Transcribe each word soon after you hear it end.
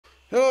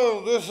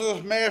Hello, this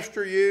is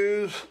Master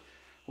Use.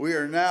 We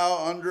are now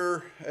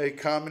under a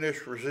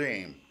communist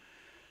regime.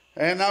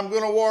 And I'm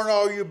going to warn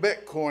all you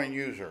Bitcoin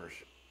users.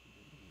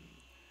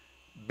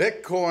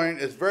 Bitcoin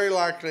is very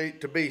likely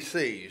to be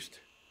seized.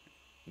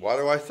 Why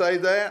do I say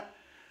that?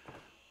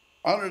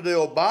 Under the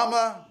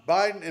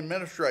Obama-Biden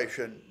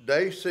administration,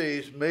 they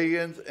seized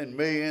millions and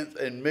millions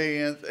and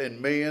millions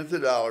and millions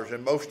of dollars,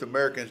 and most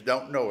Americans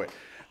don't know it.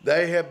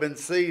 They have been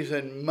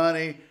seizing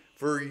money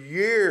for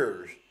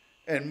years,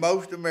 and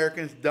most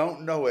Americans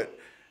don't know it.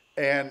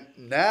 And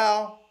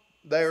now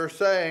they are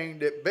saying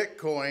that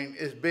Bitcoin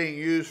is being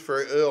used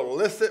for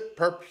illicit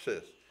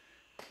purposes.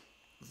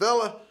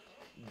 Fella,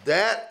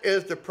 that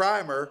is the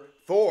primer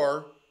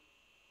for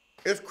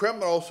it's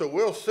criminal, so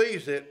we'll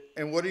seize it,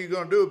 and what are you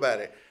going to do about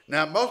it?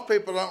 Now, most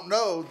people don't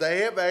know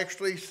they have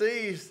actually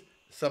seized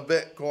some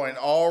Bitcoin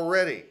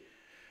already.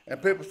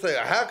 And people say,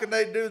 how can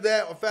they do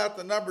that without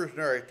the numbers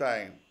and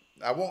everything?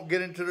 I won't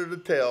get into the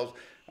details.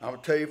 I'm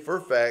going to tell you for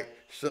a fact,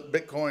 some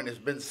Bitcoin has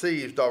been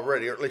seized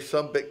already, or at least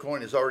some Bitcoin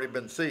has already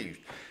been seized.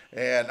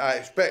 And I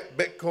expect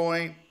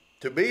Bitcoin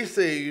to be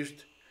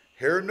seized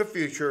here in the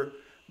future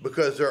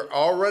because they're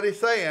already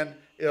saying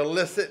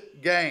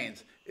illicit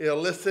gains,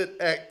 illicit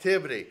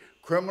activity,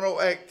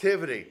 criminal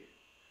activity.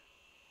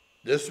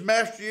 This is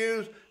Master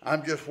Use.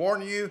 I'm just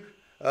warning you,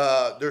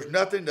 there's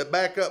nothing to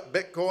back up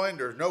Bitcoin.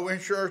 There's no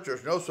insurance,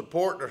 there's no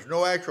support, there's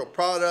no actual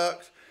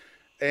products.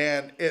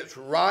 And it's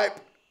ripe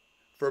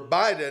for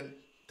Biden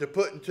to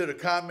put into the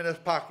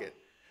communist pocket.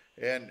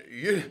 And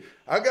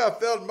I got a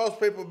feeling most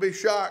people will be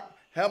shocked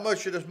how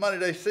much of this money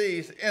they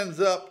seize ends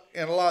up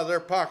in a lot of their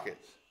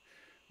pockets.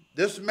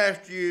 This is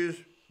Master Use.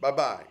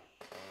 Bye-bye.